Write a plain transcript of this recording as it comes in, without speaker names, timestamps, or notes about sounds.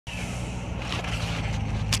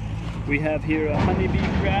We have here a honeybee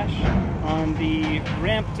crash on the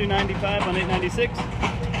ramp to 95 on 896.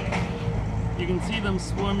 You can see them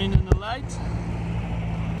swarming in the light.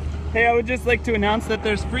 Hey, I would just like to announce that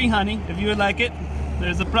there's free honey if you would like it.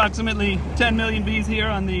 There's approximately 10 million bees here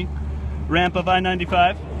on the ramp of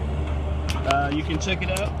I-95. You can check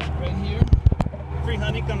it out right here. Free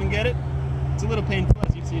honey, come and get it. It's a little painful,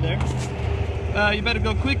 as you see there. You better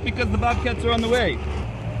go quick because the bobcats are on the way.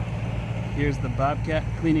 Here's the bobcat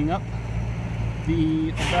cleaning up the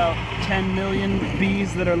about 10 million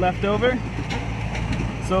bees that are left over.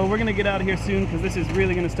 So we're gonna get out of here soon because this is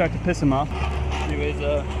really gonna start to piss them off. Anyways,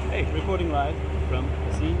 hey, reporting live from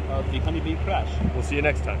the scene of the honeybee crash. We'll see you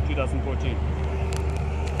next time. 2014.